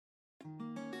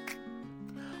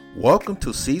Welcome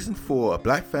to Season 4 of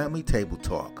Black Family Table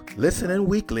Talk. Listen in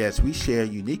weekly as we share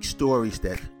unique stories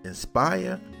that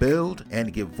inspire, build,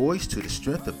 and give voice to the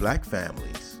strength of Black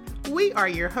families. We are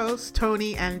your hosts,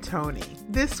 Tony and Tony.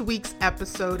 This week's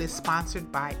episode is sponsored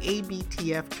by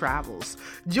ABTF Travels.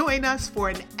 Join us for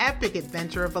an epic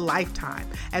adventure of a lifetime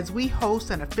as we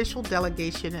host an official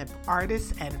delegation of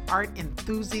artists and art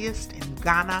enthusiasts in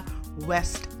Ghana,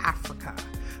 West Africa.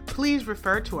 Please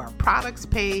refer to our products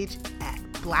page at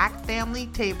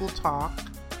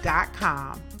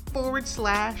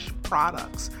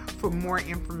blackfamilytabletalk.com/products for more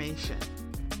information.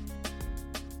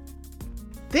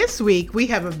 This week, we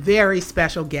have a very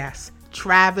special guest,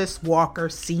 Travis Walker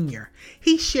Sr.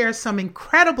 He shares some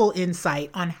incredible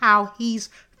insight on how he's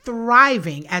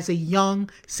thriving as a young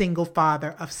single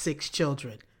father of 6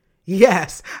 children.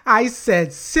 Yes, I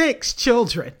said 6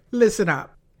 children. Listen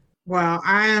up. Well,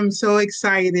 I am so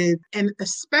excited and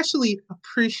especially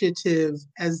appreciative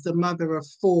as the mother of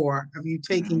 4 of you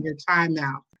taking your time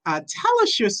out. Tell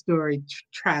us your story,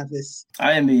 Travis.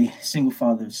 I am a single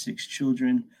father of 6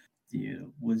 children.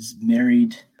 Was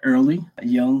married early,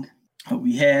 young.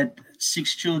 We had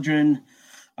 6 children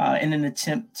in an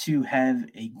attempt to have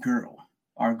a girl.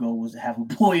 Our goal was to have a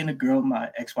boy and a girl,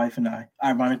 my ex-wife and I.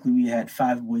 Ironically, we had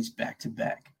 5 boys back to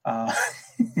back.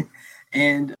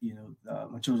 And,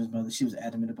 my children's mother, she was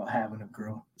adamant about having a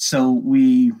girl. So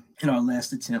we, in our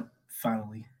last attempt,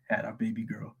 finally had our baby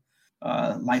girl.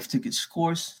 Life took its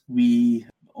course. We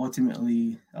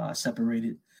ultimately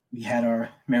separated. We had our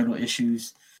marital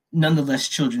issues. Nonetheless,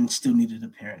 children still needed a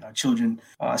parent. Our children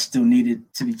still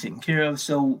needed to be taken care of.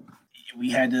 So we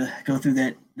had to go through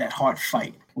that hard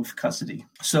fight with custody.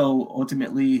 So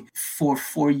ultimately, for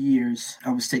 4 years,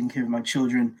 I was taking care of my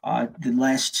children. The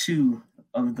last 2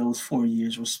 of those 4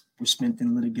 years were spent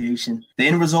in litigation. The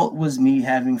end result was me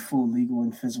having full legal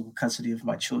and physical custody of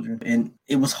my children. And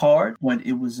it was hard, but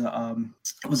it was a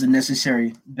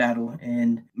necessary battle.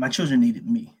 And my children needed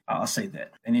me, I'll say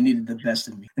that. And they needed the best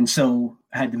of me. And so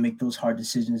I had to make those hard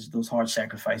decisions, those hard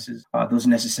sacrifices, those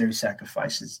necessary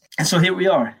sacrifices. And so here we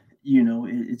are.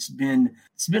 It's been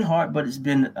hard, but it's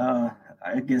been,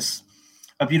 I guess,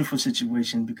 a beautiful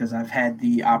situation because I've had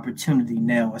the opportunity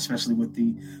now, especially with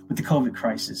the COVID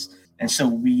crisis. And so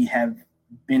we have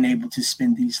been able to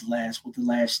spend the last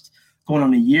going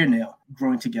on a year now,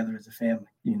 growing together as a family,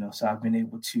 so I've been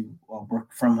able to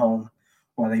work from home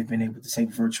while they've been able to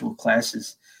take virtual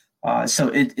classes. So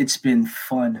it's been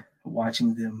fun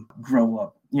watching them grow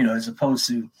up, as opposed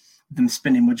to them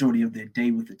spending majority of their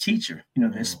day with the teacher,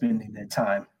 they're spending their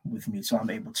time with me. So I'm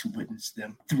able to witness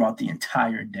them throughout the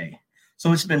entire day.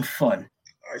 So it's been fun.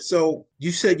 All right, so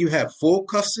you said you have full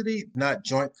custody, not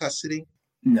joint custody?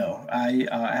 No, I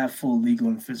have full legal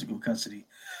and physical custody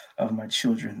of my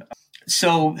children.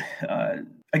 So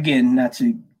again, not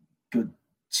to go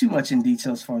too much in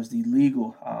detail as far as the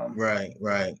legal right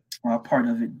part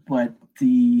of it, but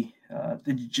the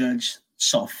judge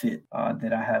saw fit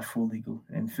that I have full legal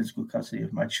and physical custody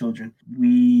of my children.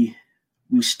 We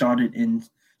started in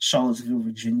Charlottesville,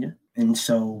 Virginia, and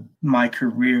so my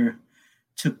career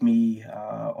took me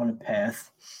on a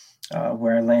path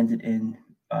where I landed in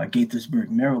Gaithersburg,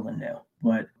 Maryland now.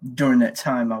 But during that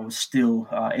time, I was still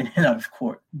in and out of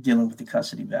court dealing with the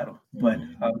custody battle. But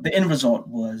the end result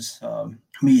was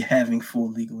me having full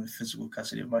legal and physical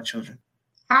custody of my children.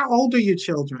 How old are your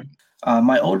children?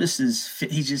 My oldest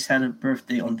he just had a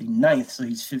birthday on the 9th, so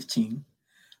he's 15.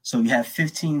 So you have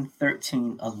 15,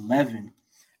 13, 11,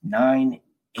 9,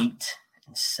 8,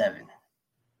 and 7.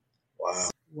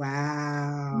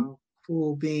 Wow.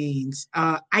 Cool beans.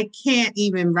 I can't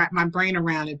even wrap my brain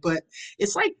around it, but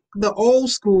it's like the old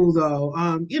school though.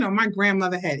 My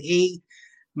grandmother had 8.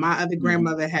 My other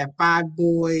grandmother had 5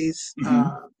 boys.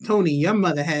 Tony, your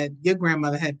grandmother had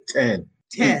 10.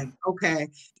 10. Okay.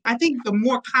 I think the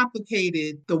more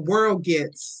complicated the world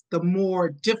gets, the more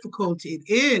difficult it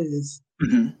is.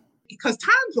 Because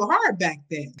times were hard back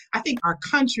then. I think our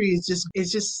country is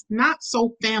just not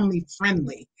so family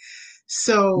friendly.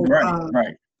 So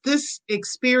right. This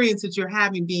experience that you're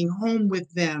having being home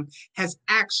with them has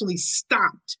actually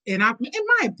stopped. And in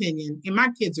my opinion, and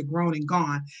my kids are grown and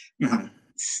gone,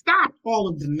 stopped all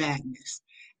of the madness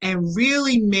and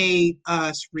really made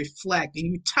us reflect. And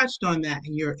you touched on that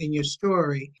in your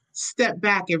story. Step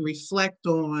back and reflect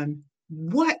on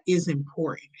what is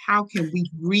important. How can we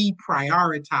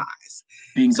reprioritize?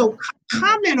 So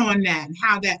comment on that and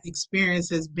how that experience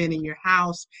has been in your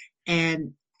house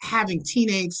and having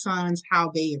teenage sons, how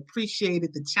they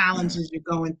appreciated the challenges you're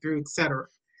going through, et cetera.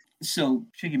 So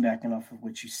piggybacking off of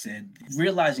what you said,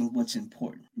 realizing what's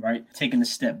important, right? Taking a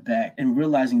step back and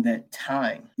realizing that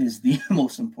time is the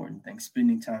most important thing,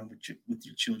 spending time with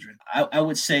your children. I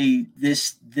would say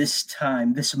this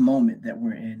time, this moment that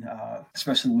we're in,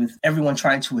 especially with everyone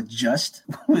trying to adjust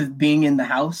with being in the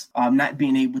house, not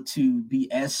being able to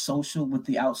be as social with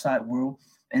the outside world.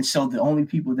 And so the only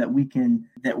people that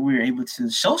we're able to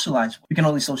socialize, we can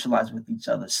only socialize with each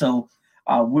other. So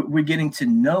we're getting to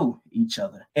know each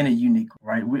other in a unique,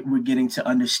 right? We're getting to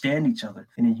understand each other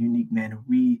in a unique manner.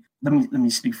 Let me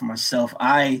speak for myself.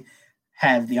 I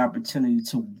have the opportunity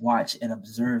to watch and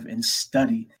observe and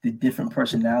study the different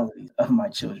personalities of my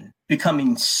children,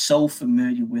 becoming so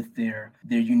familiar with their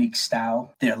unique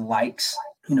style, their likes,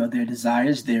 their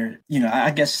desires,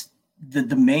 I guess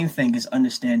the main thing is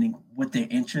understanding what their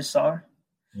interests are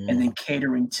and then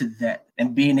catering to that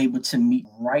and being able to meet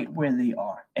right where they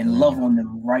are and love on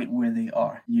them right where they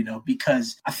are,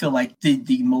 because I feel like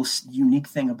the most unique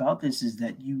thing about this is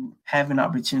that you have an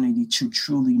opportunity to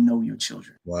truly know your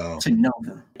children, to know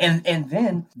them. And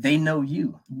then they know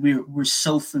you. We're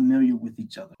so familiar with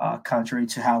each other, contrary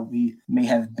to how we may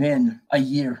have been a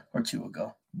year or two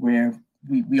ago, where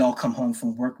we all come home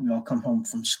from work, we all come home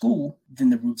from school,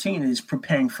 then the routine is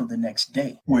preparing for the next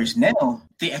day. Whereas now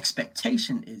the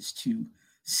expectation is to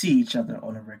see each other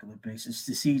on a regular basis,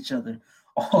 to see each other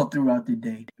all throughout the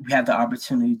day. We have the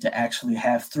opportunity to actually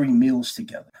have 3 meals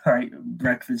together, right?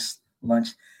 Breakfast, lunch,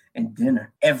 and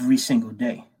dinner every single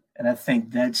day. And I think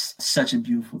that's such a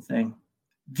beautiful thing.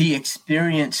 The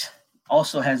experience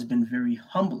also has been very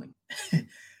humbling.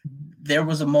 There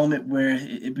was a moment where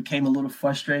it became a little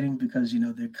frustrating because,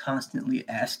 they're constantly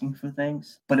asking for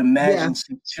things. But imagine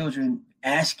some children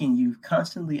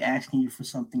constantly asking you for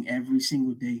something every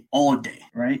single day, all day,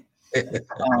 right?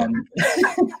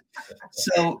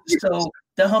 So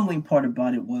the humbling part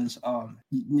about it was,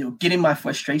 getting my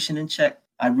frustration in check.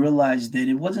 I realized that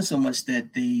it wasn't so much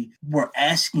that they were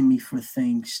asking me for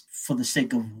things for the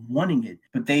sake of wanting it,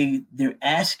 but they're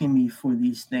asking me for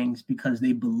these things because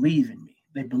they believe in me.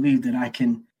 They believe that I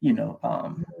can,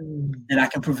 that I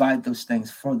can provide those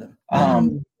things for them.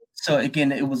 So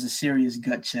again, it was a serious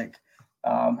gut check,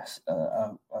 a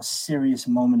serious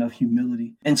moment of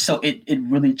humility. And so it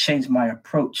really changed my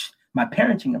approach, my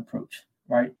parenting approach,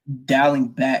 right? Dialing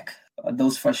back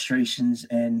those frustrations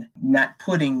and not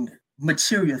putting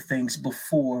material things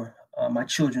before my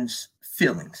children's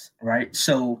feelings, right?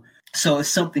 So if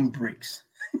something breaks,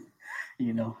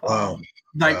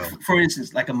 for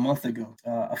instance, like a month ago,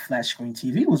 a flat screen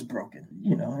TV was broken,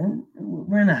 and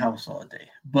we're in the house all day.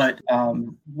 But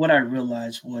what I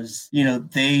realized was,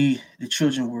 the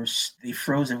children they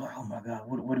froze. They were like, oh my God,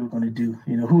 what are we going to do?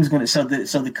 Who's going to,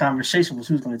 so the conversation was,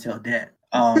 who's going to tell dad?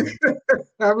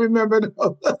 I remember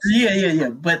those. Yeah.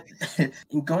 But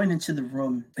going into the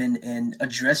room and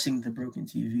addressing the broken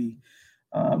TV,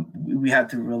 we have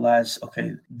to realize,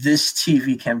 okay, this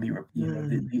TV can be,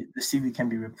 this TV can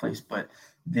be replaced, but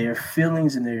their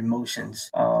feelings and their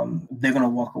emotions, they're going to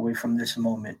walk away from this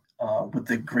moment with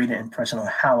a greater impression on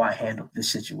how I handled this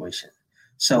situation.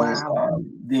 So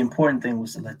the important thing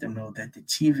was to let them know that the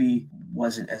TV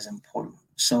wasn't as important.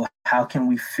 So how can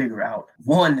we figure out,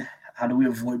 one, how do we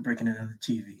avoid breaking another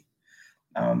TV?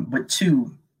 But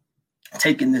two,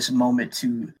 taking this moment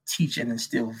to teach and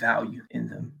instill value in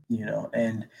them,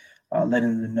 and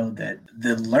letting them know that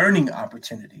the learning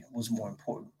opportunity was more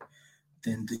important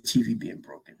than the TV being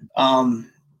broken.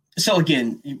 So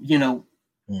again,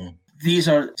 these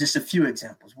are just a few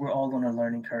examples. We're all on a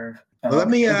learning curve. Well, let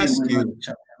me ask you,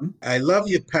 I love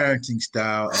your parenting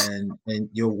style and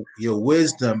your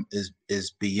wisdom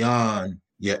is beyond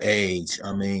your age.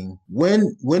 I mean,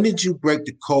 when did you break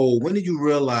the code? When did you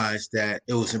realize that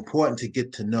it was important to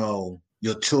get to know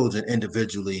your children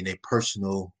individually and their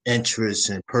personal interests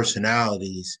and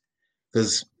personalities?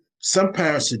 Because some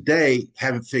parents today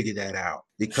haven't figured that out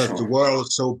because the world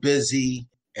is so busy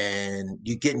and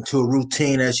you get into a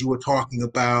routine, as you were talking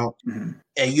about,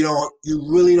 and you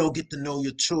really don't get to know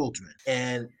your children.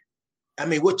 And I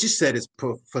mean, what you said is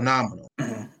phenomenal.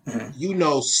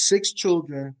 6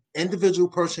 children, individual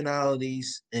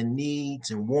personalities and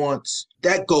needs and wants.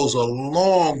 That goes a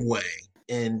long way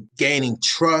in gaining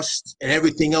trust and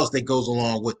everything else that goes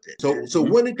along with it. So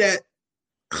when did that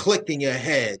click in your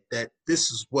head that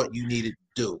this is what you needed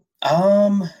to do?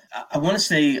 I want to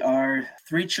say our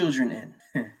 3 children in.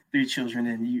 3 children,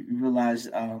 and you realize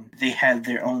they have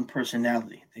their own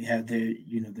personality. They have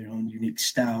their own unique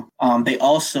style. They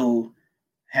also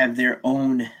have their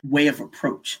own way of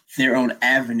approach, their own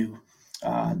avenue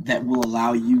that will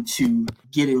allow you to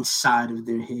get inside of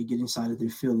their head, get inside of their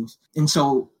feelings. And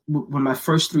so when my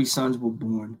first 3 sons were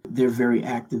born, they're very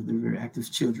active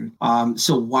children.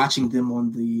 So watching them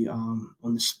on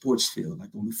the sports field, like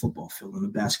on the football field, on the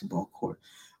basketball court,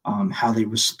 how they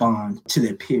respond to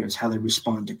their peers, how they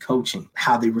respond to coaching,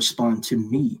 how they respond to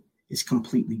me is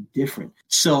completely different.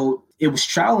 So it was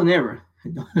trial and error,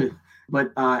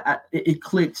 but it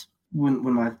clicked when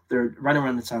my right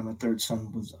around the time my third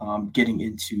son was getting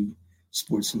into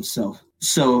sports himself.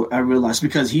 So I realized,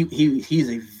 because he's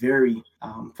a very,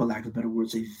 for lack of better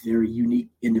words, a very unique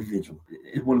individual.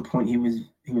 At one point he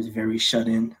was very shut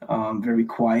in, very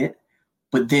quiet,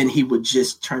 but then he would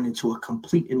just turn into a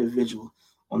complete individual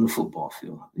on the football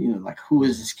field. Like, who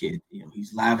is this kid?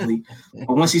 He's lively,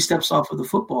 but once he steps off of the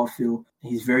football field,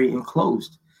 he's very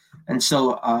enclosed. And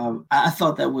so I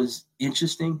thought that was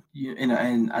interesting,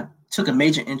 and I took a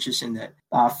major interest in that.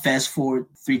 Fast forward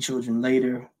 3 children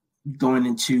later, going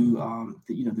into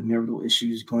the marital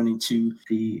issues, going into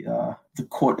the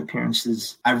court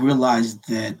appearances, I realized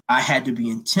that I had to be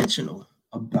intentional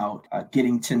about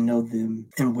getting to know them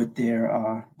and what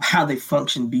their how they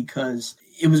function, because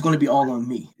it was going to be all on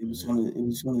me. It was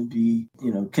going to be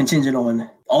contingent on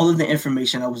all of the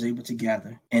information I was able to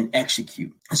gather and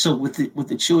execute. So with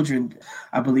the children,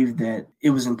 I believe that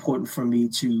it was important for me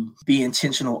to be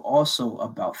intentional also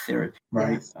about therapy,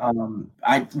 right? Yes.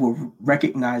 I was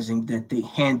recognizing that they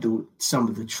handled some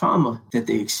of the trauma that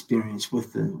they experienced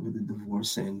with the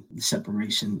divorce and the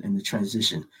separation and the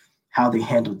transition. How they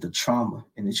handled the trauma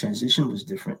and the transition was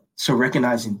different. So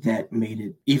recognizing that made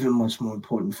it even much more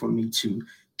important for me to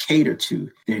cater to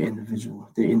their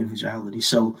individuality.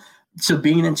 So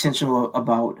being intentional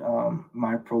about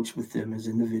my approach with them as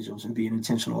individuals, and being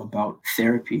intentional about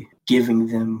therapy, giving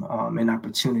them an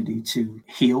opportunity to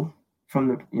heal from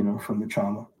the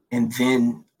trauma, and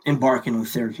then embarking on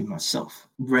therapy myself,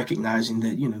 recognizing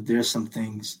that, there's some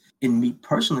things in me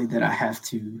personally that I have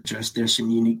to address. There's some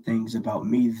unique things about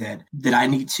me that I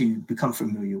need to become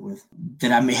familiar with,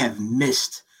 that I may have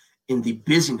missed in the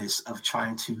busyness of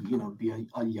trying to, be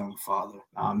a young father,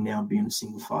 now being a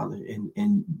single father,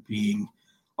 and being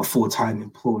a full-time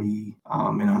employee,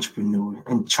 an entrepreneur,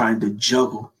 and trying to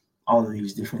juggle all of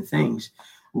these different things.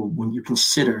 Well, when you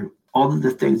consider all of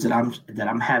the things that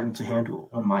I'm having to handle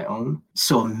on my own,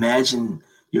 so imagine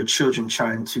your children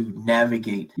trying to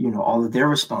navigate, all of their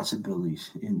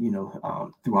responsibilities and,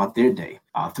 throughout their day,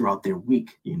 throughout their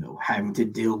week, having to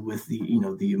deal with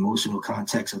the emotional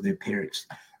context of their parents,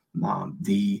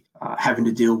 having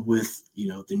to deal with,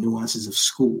 the nuances of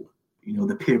school,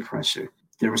 the peer pressure,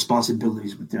 their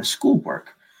responsibilities with their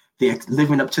schoolwork,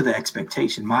 living up to the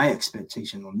expectation, my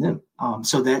expectation on them.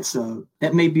 So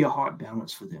that may be a hard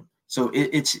balance for them. So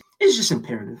it's just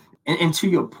imperative. And to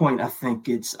your point, I think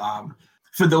it's,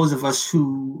 for those of us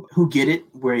who get it,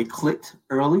 where it clicked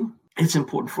early, it's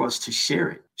important for us to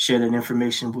share that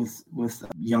information with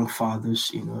young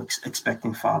fathers,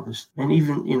 expecting fathers, and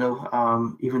even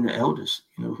the elders,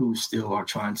 who still are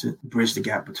trying to bridge the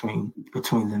gap between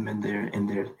them and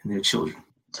their children.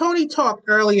 Tony talked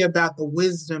earlier about the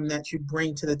wisdom that you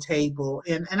bring to the table.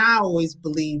 And I always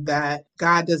believe that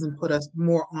God doesn't put us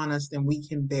more on us than we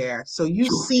can bear. So you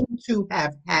Sure. seem to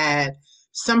have had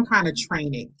some kind of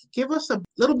training. Give us a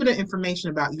little bit of information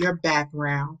about your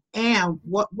background, and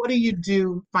what do you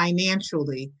do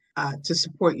financially to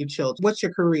support your children? What's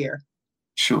your career?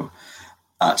 Sure.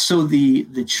 So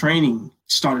the training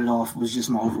started off was just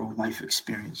my overall life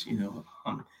experience,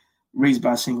 raised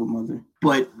by a single mother.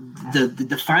 But the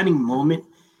defining moment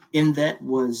in that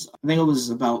was, I think I was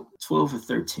about 12 or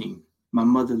 13. My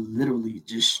mother literally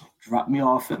just dropped me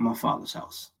off at my father's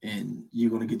house, and you're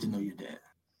going to get to know your dad.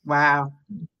 Wow.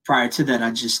 Prior to that,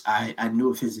 I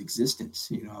knew of his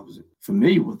existence. I was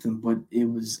familiar with him, but it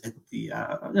was at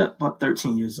about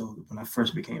 13 years old when I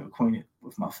first became acquainted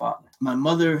with my father. My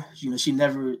mother, she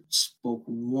never spoke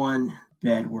one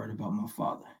bad word about my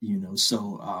father,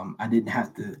 so I didn't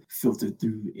have to filter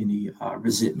through any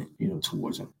resentment,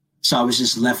 towards him. So I was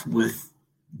just left with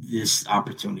this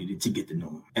opportunity to get to know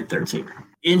him at 13.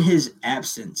 In his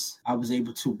absence, I was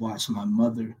able to watch my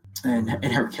mother and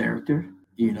her character,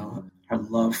 her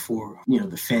love for,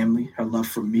 the family, her love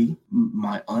for me,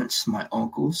 my aunts, my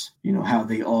uncles, how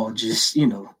they all just,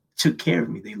 took care of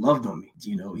me. They loved on me,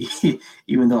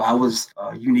 even though I was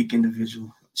a unique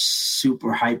individual,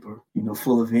 super hyper,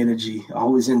 full of energy,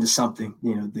 always into something,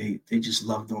 they just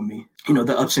loved on me,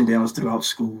 the ups and downs throughout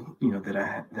school,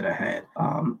 that I had.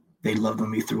 They loved on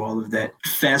me through all of that.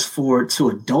 Fast forward to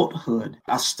adulthood,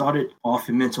 I started off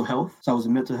in mental health. So I was a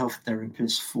mental health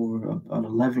therapist for about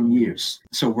 11 years.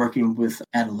 So working with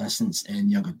adolescents and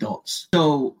young adults.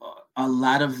 So a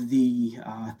lot of the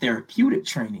therapeutic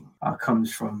training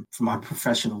comes from my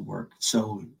professional work.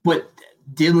 So, but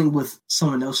dealing with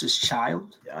someone else's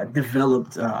child, I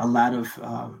developed a lot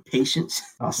of patience.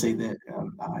 I'll say that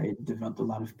I developed a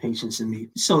lot of patience in me.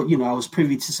 So, I was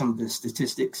privy to some of the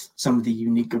statistics, some of the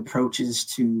unique approaches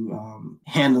to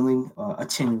handling a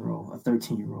 10-year-old, a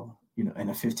 13-year-old, and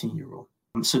a 15-year-old.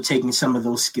 So taking some of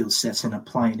those skill sets and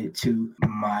applying it to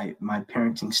my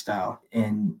parenting style,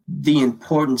 and the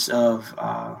importance of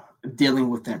dealing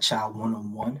with that child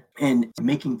one-on-one and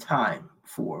making time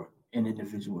for an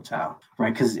individual child,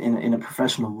 right? Because in a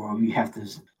professional world, you have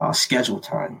to schedule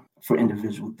time for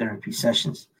individual therapy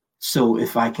sessions. So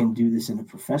if I can do this in a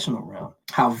professional realm,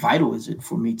 how vital is it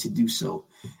for me to do so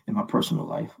in my personal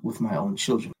life with my own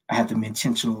children? I have to be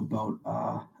intentional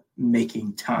about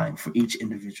making time for each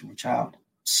individual child.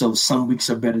 So some weeks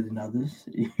are better than others,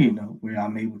 where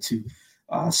I'm able to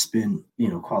spend,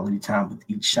 quality time with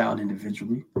each child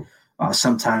individually.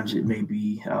 Sometimes it may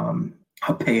be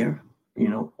a pair,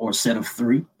 or a set of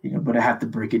three, but I have to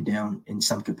break it down in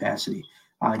some capacity,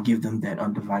 give them that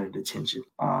undivided attention,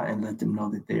 and let them know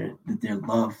that they're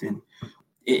loved. And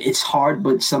it's hard,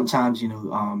 but sometimes, you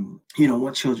don't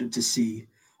want children to see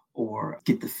or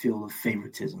get the feel of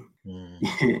favoritism.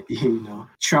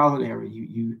 Trial and error.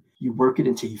 You work it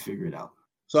until you figure it out.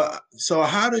 So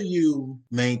how do you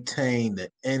maintain the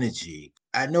energy?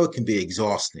 I know it can be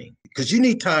exhausting because you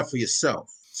need time for yourself.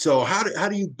 So how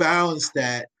do you balance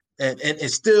that and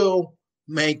still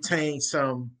maintain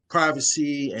some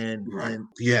privacy and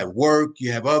you have work,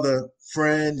 you have other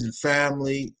friends and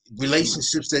family,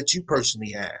 relationships that you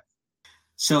personally have?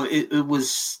 So it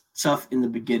was tough in the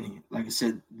beginning. Like I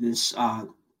said, this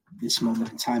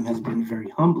moment in time has been very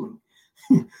humbling.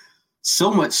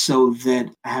 So much so that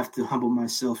I have to humble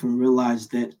myself and realize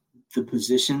that the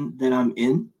position that I'm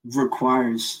in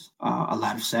requires a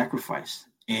lot of sacrifice.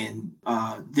 And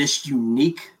this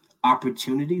unique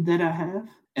opportunity that I have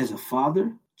as a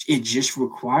father, it just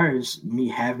requires me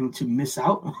having to miss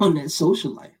out on that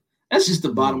social life. That's just the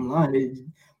bottom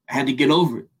line. I had to get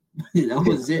over it. That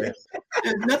was it.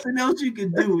 There's nothing else you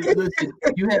can do. Listen,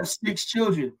 you have 6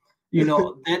 children.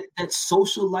 That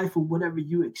social life or whatever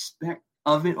you expect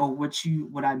of it, or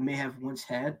what I may have once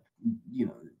had,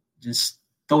 just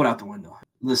throw it out the window.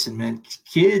 Listen, man,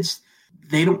 kids,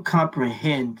 they don't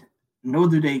comprehend, nor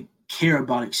do they care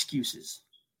about excuses,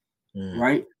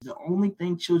 right? The only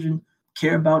thing children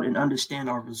care about and understand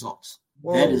are results.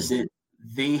 Whoa. That is it.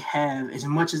 They have, as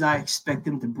much as I expect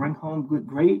them to bring home good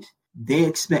grades, they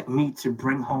expect me to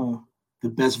bring home the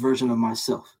best version of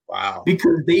myself. Wow.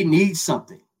 Because they need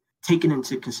something. Taking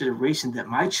into consideration that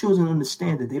my children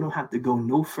understand that they don't have to go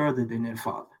no further than their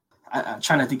father. I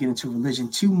try not to get into religion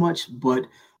too much, but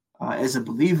as a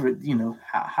believer,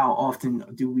 how often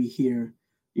do we hear,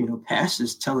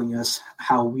 pastors telling us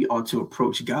how we ought to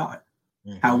approach God,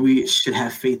 how we should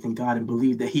have faith in God and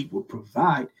believe that he will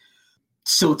provide.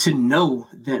 So to know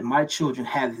that my children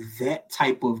have that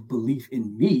type of belief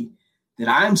in me that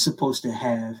I'm supposed to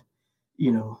have,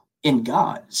 in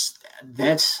God,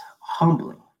 that's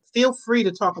humbling. Feel free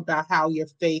to talk about how your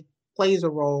faith plays a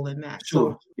role in that.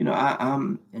 Sure.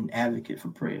 I'm an advocate for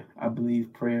prayer. I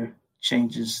believe prayer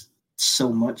changes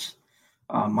so much.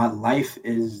 My life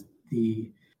is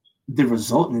the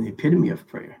result and the epitome of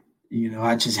prayer.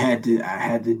 I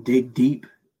had to dig deep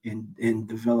and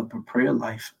develop a prayer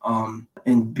life,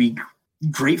 and be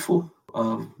grateful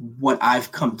of what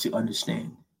I've come to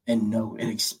understand and know and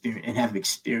experience and have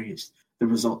experienced the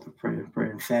result of prayer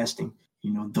and fasting.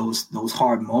 Those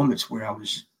hard moments where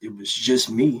it was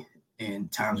just me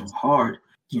and times were hard,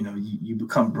 you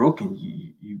become broken,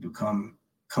 you become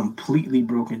completely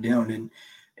broken down,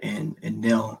 and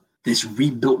now this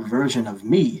rebuilt version of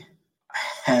me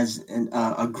has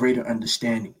a greater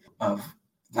understanding of,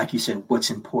 like you said, what's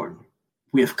important.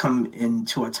 We have come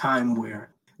into a time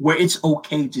where it's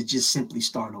okay to just simply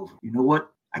start over. You know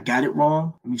what? I got it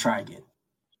wrong. Let me try again.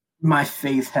 My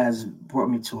faith has brought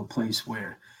me to a place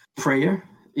where prayer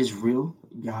is real.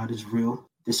 God is real.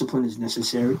 Discipline is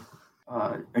necessary.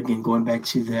 Again, going back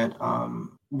to that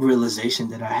realization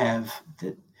that I have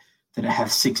that I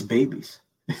have 6 babies,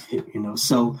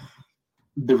 so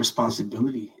the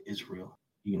responsibility is real.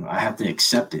 I have to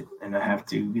accept it, and I have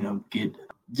to,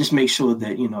 just make sure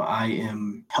that, I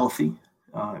am healthy,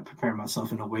 and prepare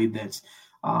myself in a way that's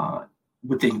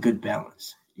within good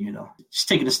balance, just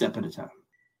take it a step at a time.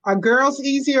 Are girls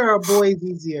easier or boys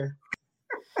easier?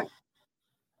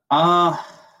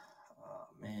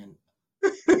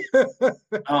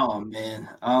 Oh man.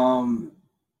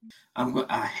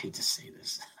 I hate to say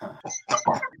this.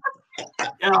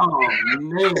 Oh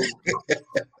man.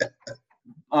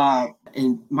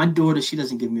 And my daughter, she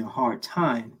doesn't give me a hard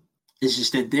time. It's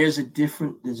just that there's a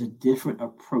different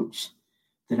approach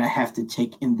that I have to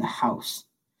take in the house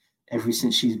ever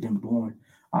since she's been born,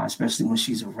 especially when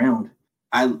she's around.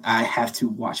 I have to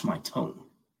watch my tone.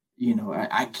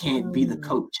 I can't be the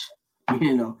coach. I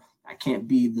can't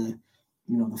be the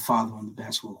father on the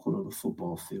basketball court or the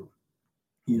football field.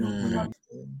 When I'm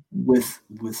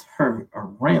with her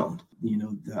around,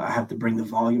 I have to bring the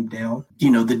volume down.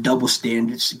 The double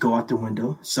standards go out the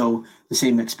window. So the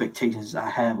same expectations I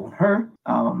have on her,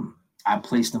 I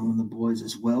place them on the boys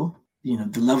as well.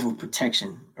 The level of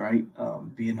protection, right?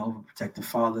 Being an overprotective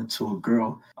father to a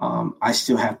girl, I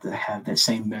still have to have that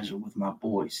same measure with my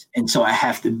boys. And so I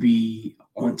have to be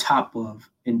on top of,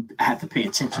 and I have to pay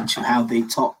attention to how they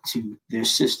talk to their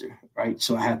sister, right?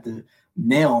 So I have to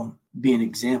now be an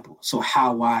example. So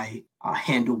how I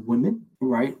handle women,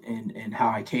 right? And how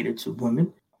I cater to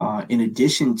women, in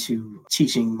addition to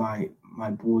teaching my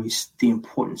boys the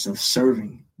importance of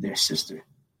serving their sister,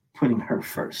 putting her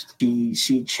first.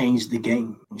 She changed the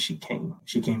game when she came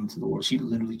into the world. She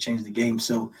literally changed the game.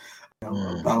 So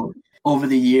about over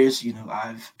the years,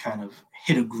 I've kind of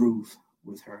hit a groove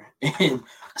with her. And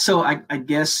so I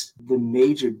guess the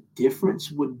major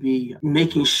difference would be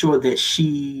making sure that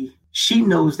she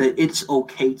knows that it's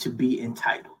okay to be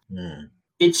entitled.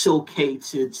 It's okay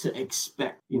to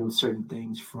expect, certain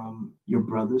things from your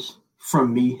brothers,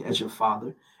 from me as your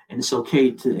father. And it's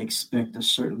okay to expect a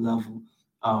certain level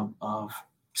of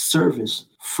service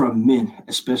from men,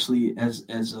 especially as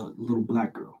a little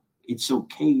Black girl. It's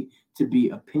okay to be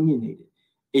opinionated.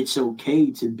 It's okay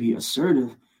to be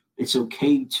assertive. It's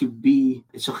okay to be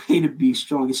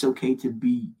strong. It's okay to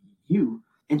be you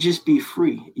and just be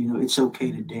free. It's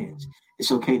okay to dance.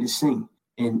 It's okay to sing.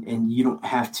 And you don't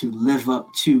have to live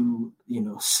up to,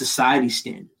 society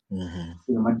standards.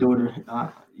 My daughter,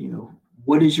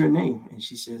 what is your name? And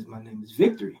she says, my name is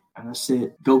Victory. And I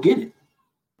said, go get it.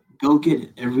 Go get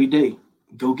it every day.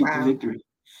 Go get the victory.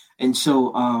 And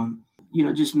so,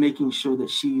 just making sure that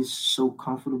she's so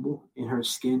comfortable in her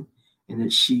skin and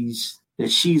that she's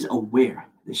aware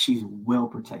that she's well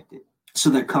protected. So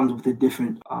that comes with a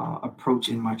different approach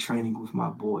in my training with my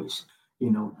boys.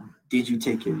 Did you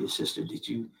take care of your sister? Did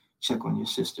you check on your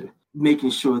sister? Making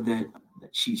sure that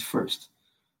she's first.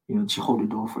 That you hold the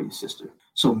door for your sister.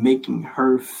 So making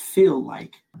her feel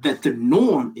like that the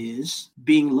norm is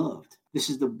being loved. This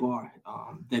is the bar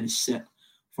that is set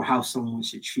for how someone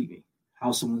should treat me,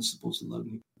 how someone's supposed to love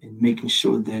me, and making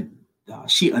sure that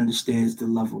she understands the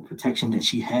level of protection that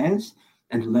she has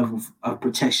and the level of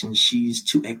protection she's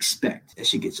to expect as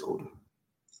she gets older.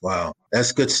 Wow,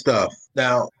 that's good stuff.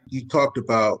 Now, you talked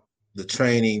about the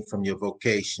training from your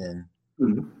vocation.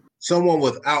 Someone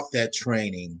without that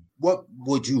training, what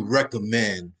would you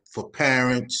recommend for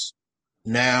parents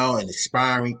now and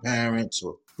aspiring parents,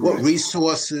 or what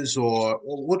resources or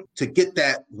what to get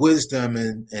that wisdom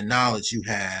and knowledge you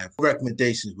have? What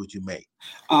recommendations would you make?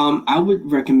 I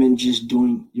would recommend just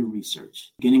doing your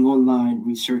research, getting online,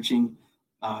 researching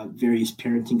various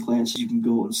parenting classes. You can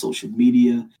go on social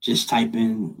media, just type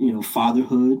in,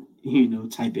 fatherhood,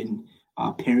 type in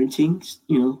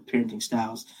parenting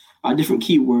styles, different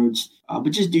keywords,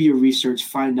 but just do your research,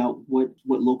 find out what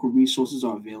local resources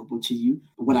are available to you.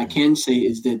 What I can say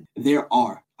is that there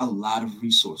are a lot of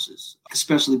resources,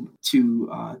 especially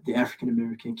to the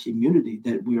African-American community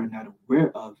that we are not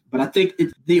aware of. But I think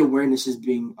the awareness is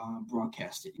being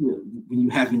broadcasted. When you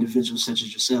have individuals such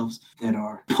as yourselves that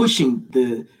are pushing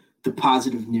the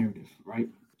positive narrative, right?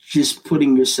 Just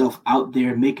putting yourself out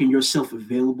there, making yourself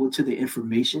available to the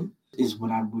information is what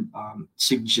I would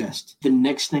suggest. The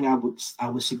next thing I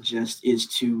would suggest is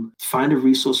to find a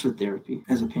resource for therapy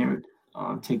as a parent.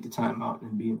 Take the time out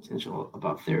and be intentional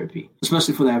about therapy,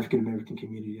 especially for the African-American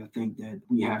community. I think that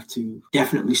we have to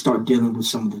definitely start dealing with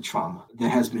some of the trauma that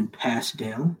has been passed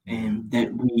down and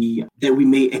that we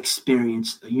may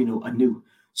experience, anew.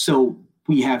 So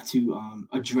we have to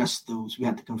address those. We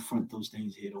have to confront those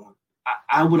things head on.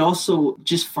 I would also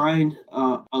just find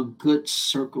a good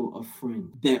circle of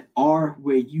friends that are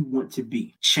where you want to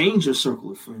be. Change your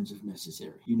circle of friends if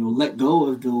necessary. Let go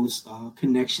of those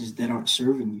connections that aren't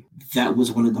serving you. That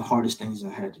was one of the hardest things I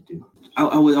had to do.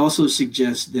 I would also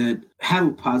suggest that have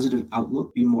a positive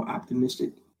outlook, be more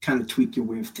optimistic, kind of tweak your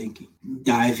way of thinking.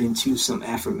 Dive into some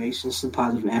affirmations, some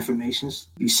positive affirmations,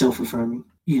 be self-affirming.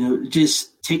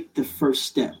 Just take the first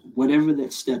step, whatever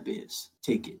that step is,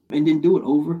 take it. And then do it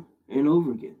over and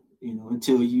over again,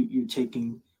 until you're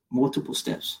taking multiple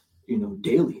steps,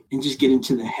 daily, and just get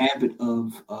into the habit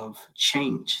of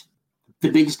change.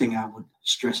 The biggest thing I would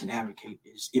stress and advocate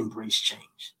is embrace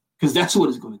change, because that's what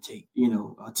it's going to take,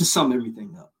 to sum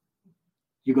everything up.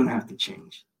 You're going to have to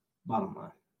change, bottom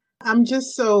line. I'm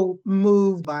just so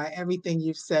moved by everything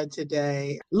you've said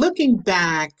today. Looking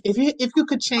back, if you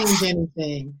could change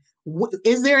anything,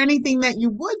 is there anything that you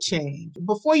would change?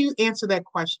 Before you answer that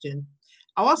question,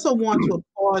 I also want to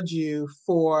applaud you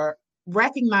for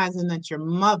recognizing that your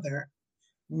mother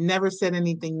never said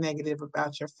anything negative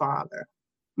about your father.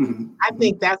 Mm-hmm. I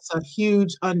think that's a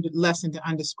huge lesson to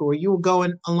underscore. You were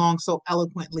going along so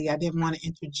eloquently, I didn't want to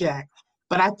interject.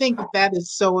 But I think that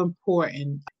is so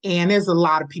important. And there's a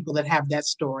lot of people that have that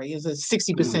story. There's a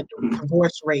 60%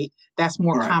 divorce rate. That's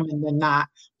more common than not.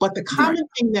 But the common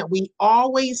thing that we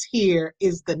always hear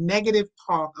is the negative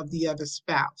talk of the other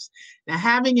spouse. Now,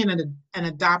 having an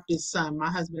adopted son,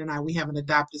 my husband and I, we have an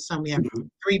adopted son. We have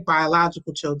 3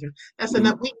 biological children. That's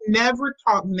enough. We never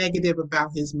talk negative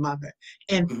about his mother.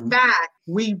 In fact,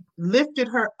 we lifted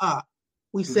her up.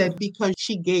 We said, because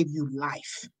she gave you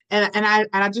life. And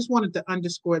I just wanted to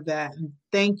underscore that, and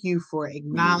thank you for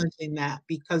acknowledging that,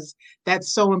 because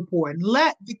that's so important.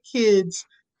 Let the kids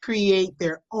create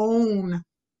their own,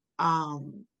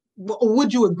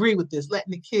 would you agree with this?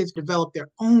 Letting the kids develop their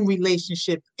own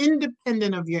relationship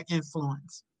independent of your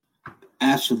influence.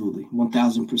 Absolutely,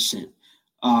 1000%.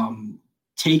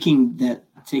 Taking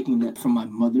that from my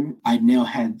mother, I now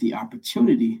had the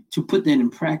opportunity to put that in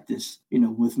practice,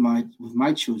 with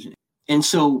my children. And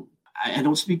so I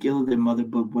don't speak ill of their mother,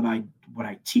 but what I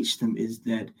teach them is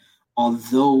that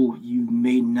although you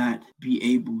may not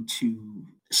be able to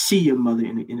see your mother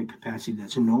in a capacity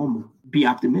that's normal, be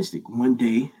optimistic. One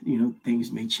day,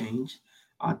 things may change.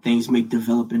 Things may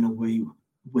develop in a way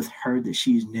with her that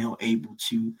she is now able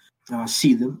to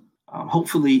see them.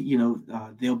 Hopefully,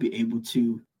 they'll be able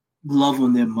to love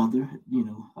on their mother,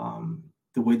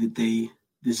 the way that they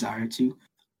desire to.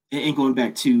 And going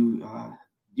back to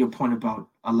your point about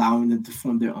allowing them to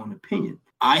form their own opinion,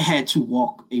 I had to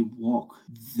walk a walk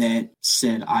that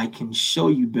said, I can show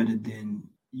you better than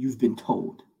you've been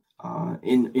told,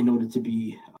 in order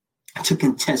to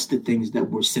contest the things that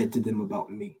were said to them about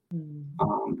me,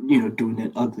 during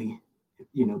that ugly,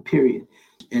 period.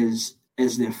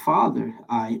 As their father,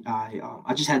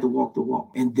 I just had to walk the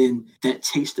walk. And then that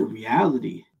taste of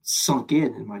reality sunk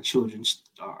in, and my children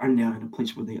are now in a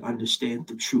place where they understand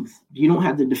the truth. You don't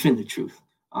have to defend the truth.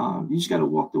 You just got to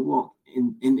walk the walk.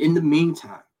 In the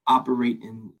meantime, operate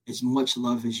in as much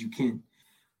love as you can.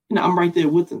 I'm right there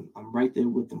with them.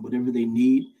 Whatever they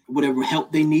need, whatever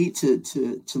help they need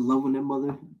to love on their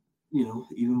mother,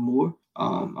 even more.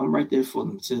 I'm right there for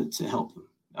them to help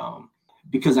them.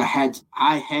 Because I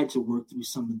had to work through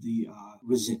some of the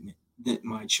resentment that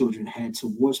my children had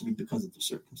towards me because of the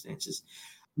circumstances,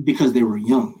 because they were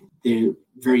young. They're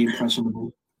very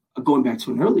impressionable. Going back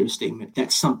to an earlier statement,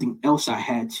 that's something else I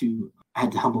had to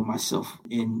humble myself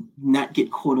and not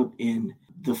get caught up in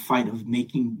the fight of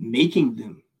making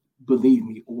them believe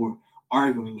me or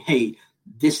arguing, hey,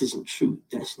 this isn't true,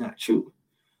 that's not true.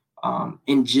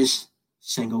 And just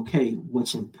saying, okay,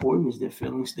 what's important is their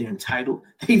feelings. They're entitled.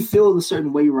 They feel a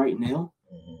certain way right now.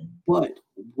 But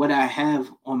what I have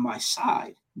on my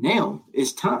side now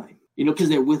is time, because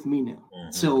they're with me now.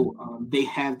 So they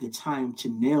have the time to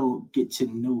now get to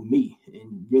know me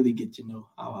and really get to know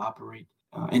how I operate.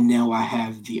 And now I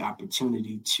have the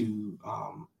opportunity to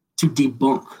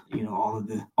debunk,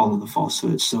 all of the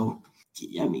falsehoods. So,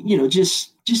 I mean,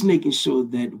 just making sure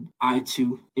that I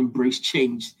too embrace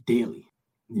change daily.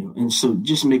 And so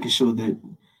just making sure that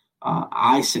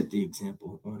I set the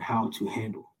example on how to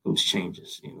handle those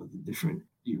changes, the different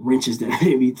wrenches that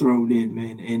may be thrown in,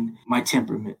 man, and my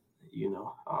temperament,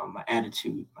 my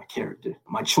attitude, my character,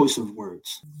 my choice of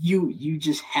words. You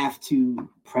just have to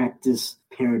practice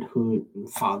parenthood and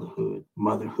fatherhood,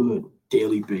 motherhood,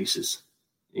 daily basis.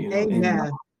 Amen.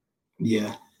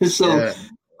 Yeah. So,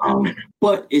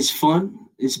 but it's fun.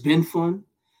 It's been fun.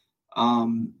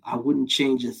 I wouldn't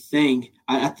change a thing.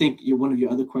 I think one of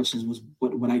your other questions was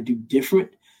what I do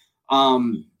different.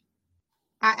 I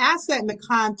asked that in the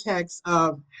context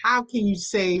of how can you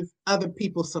save other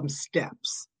people some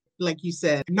steps? Like you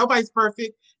said, nobody's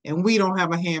perfect and we don't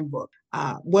have a handbook.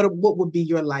 What would be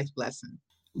your life lesson?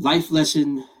 Life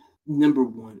lesson number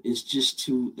one is just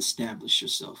to establish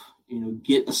yourself,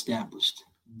 get established.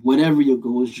 Whatever your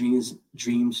goals,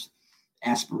 dreams,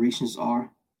 aspirations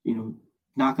are,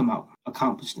 knock them out,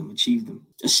 accomplish them, achieve them.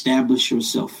 Establish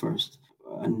yourself first.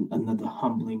 Another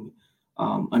humbling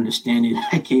understanding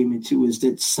I came into is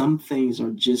that some things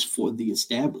are just for the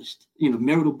established.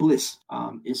 Marital bliss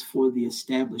is for the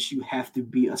established. You have to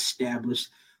be established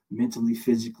mentally,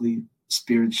 physically,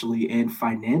 spiritually, and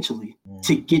financially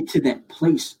to get to that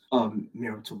place of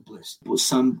marital bliss. But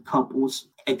some couples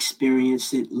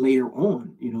experience it later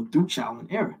on, through trial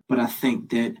and error. But I think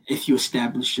that if you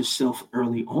establish yourself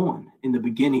early on in the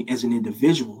beginning as an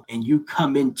individual and you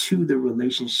come into the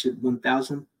relationship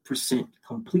 1000%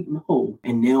 complete and whole,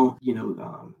 and now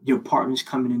your partner's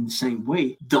coming in the same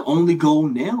way, the only goal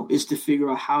now is to figure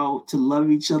out how to love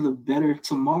each other better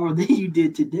tomorrow than you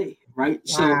did today. Right.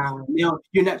 Wow. So now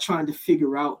you're not trying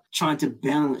to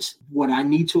balance what I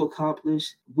need to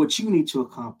accomplish, what you need to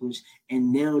accomplish,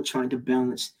 and now trying to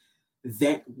balance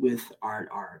that with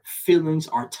our feelings,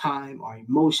 our time, our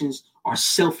emotions, our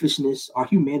selfishness, our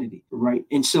humanity. Right.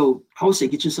 And so I would say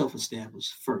get yourself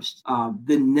established first.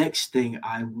 The next thing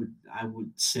I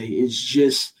would say is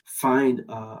just find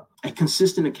a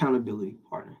consistent accountability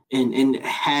partner and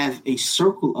have a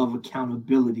circle of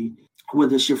accountability,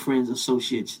 whether it's your friends,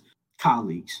 associates,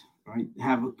 colleagues, right?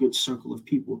 Have a good circle of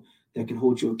people that can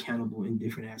hold you accountable in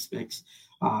different aspects,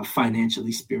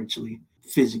 financially, spiritually,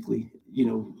 physically.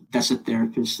 That's a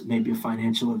therapist, maybe a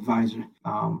financial advisor,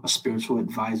 a spiritual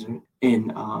advisor,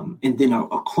 and then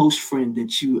a close friend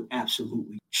that you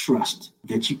absolutely trust,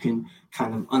 that you can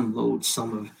kind of unload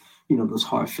some of those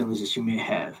hard feelings that you may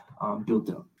have built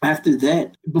up. After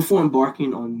that, before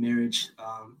embarking on marriage,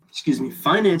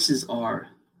 finances are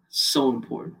so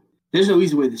important. There's no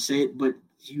easy way to say it, but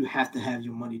you have to have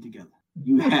your money together.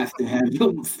 You have to have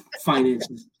your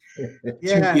finances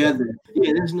together.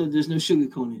 Yeah, there's no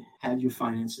sugarcoating it. Have your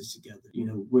finances together.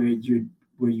 Where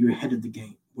you're ahead of the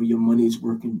game, where your money is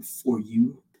working for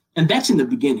you. And that's in the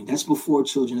beginning. That's before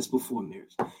children. That's before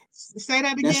marriage. Say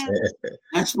that again.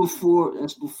 That's before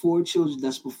children.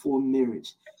 That's before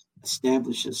marriage.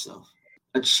 Establish yourself.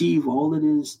 Achieve all it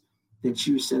is that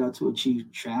you set out to achieve.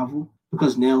 Travel.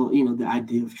 Because now, the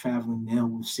idea of traveling now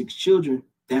with 6 children,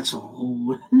 that's a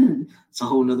whole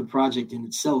nother project in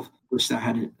itself, which I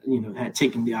had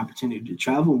taken the opportunity to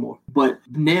travel more. But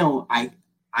now I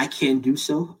can do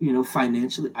so,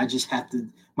 financially. I just have to,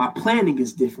 my planning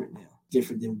is different now,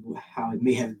 different than how it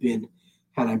may have been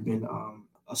had I been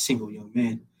a single young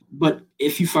man. But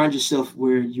if you find yourself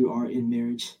where you are in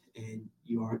marriage and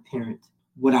you are a parent,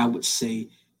 what I would say,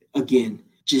 again,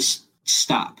 just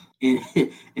stop and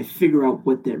figure out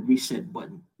what that reset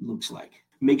button looks like.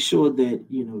 Make sure that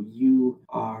you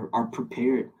are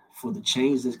prepared for the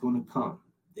change that's going to come.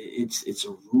 It's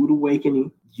a rude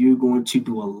awakening. You're going to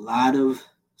do a lot of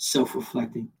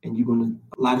self-reflecting, and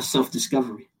a lot of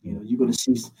self-discovery. You're going to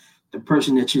see the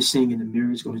person that you're seeing in the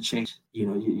mirror is going to change.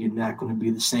 You're not going to be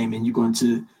the same, and you're going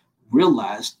to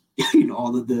realize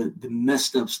all of the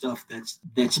messed up stuff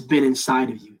that's been inside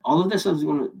of you. All of that stuff is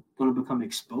going to become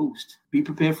exposed. Be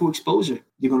prepared for exposure.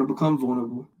 You're going to become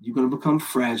vulnerable. You're going to become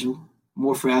fragile,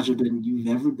 more fragile than you've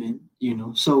ever been.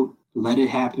 So let it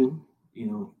happen.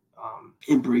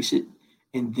 Embrace it,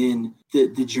 and then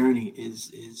the journey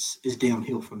is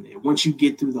downhill from there. Once you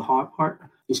get through the hard part,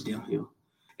 it's downhill.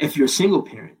 If you're a single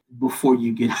parent, before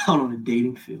you get out on the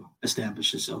dating field,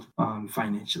 establish yourself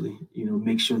financially.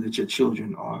 Make sure that your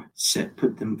children are set.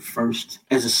 Put them first.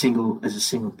 As a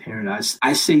single parent,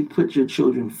 I say put your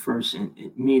children first,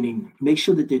 meaning make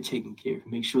sure that they're taken care of.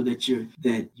 Make sure that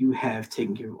you have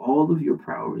taken care of all of your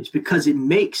priorities, because it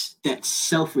makes that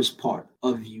selfish part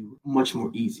of you much more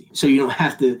easy. So you don't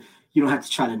have to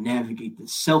try to navigate the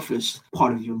selfish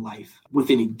part of your life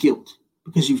with any guilt,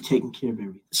 because you've taken care of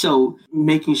everything. So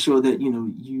making sure that,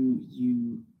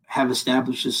 you have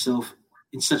established yourself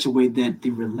in such a way that the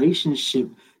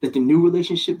new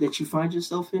relationship that you find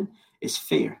yourself in is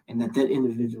fair, and that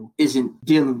individual isn't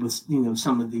dealing with,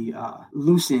 some of the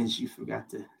loose ends you forgot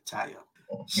to tie up.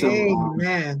 So,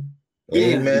 Amen.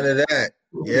 Amen to that.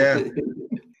 Yeah.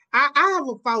 I have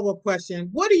a follow-up question.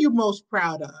 What are you most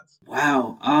proud of?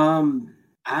 Wow.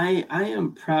 I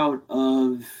am proud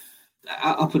of,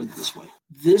 I'll put it this way.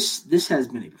 This has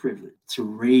been a privilege to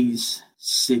raise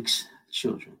 6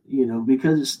 children,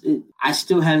 because I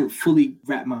still haven't fully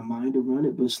wrapped my mind around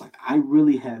it, but it's like I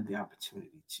really have the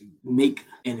opportunity to make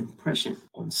an impression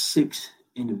on 6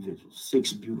 individuals,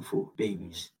 6 beautiful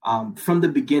babies. From the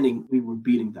beginning, we were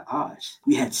beating the odds.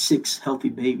 We had 6 healthy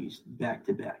babies back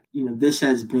to back. This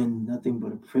has been nothing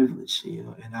but a privilege,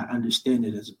 and I understand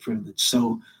it as a privilege.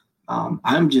 So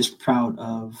I'm just proud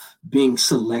of being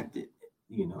selected,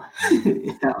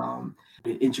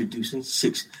 introducing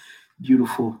 6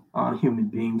 beautiful human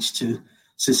beings to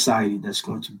society that's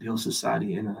going to build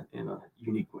society in a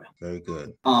unique way. Very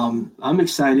good. I'm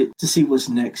excited to see what's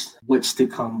next, what's to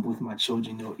come with my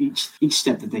children. You know, each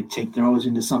step that they take, they're always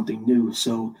into something new.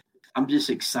 So I'm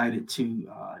just excited to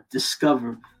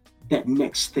discover that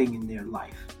next thing in their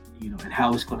life, you know, and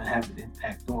how it's going to have an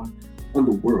impact on the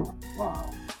world.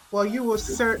 Wow. Well, you were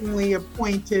certainly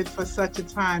appointed for such a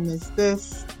time as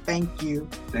this. Thank you.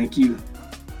 Thank you.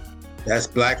 That's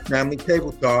Black Family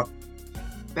Table Talk.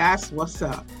 That's what's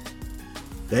up.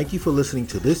 Thank you for listening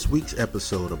to this week's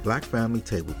episode of Black Family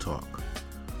Table Talk.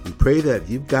 We pray that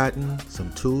you've gotten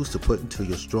some tools to put into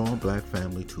your strong Black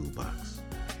family toolbox.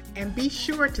 And be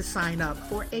sure to sign up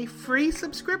for a free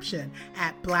subscription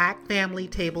at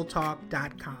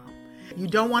blackfamilytabletalk.com. You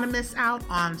don't want to miss out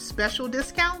on special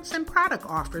discounts and product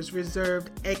offers reserved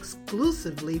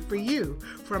exclusively for you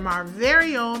from our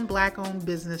very own Black-owned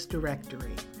business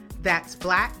directory. That's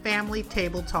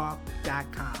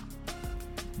blackfamilytabletalk.com.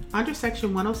 Under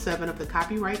Section 107 of the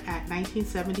Copyright Act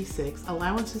 1976,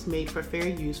 allowance is made for fair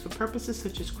use for purposes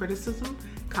such as criticism,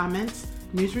 comments,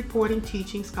 news reporting,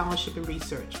 teaching, scholarship, and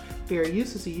research. Fair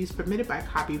use is a use permitted by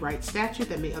copyright statute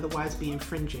that may otherwise be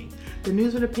infringing. The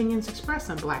news and opinions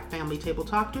expressed on Black Family Table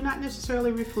Talk do not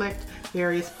necessarily reflect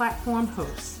various platform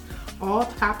hosts. All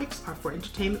topics are for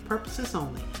entertainment purposes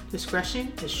only.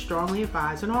 Discretion is strongly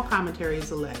advised and all commentary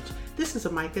is alleged. This is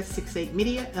a Micah 68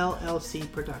 Media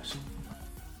LLC production.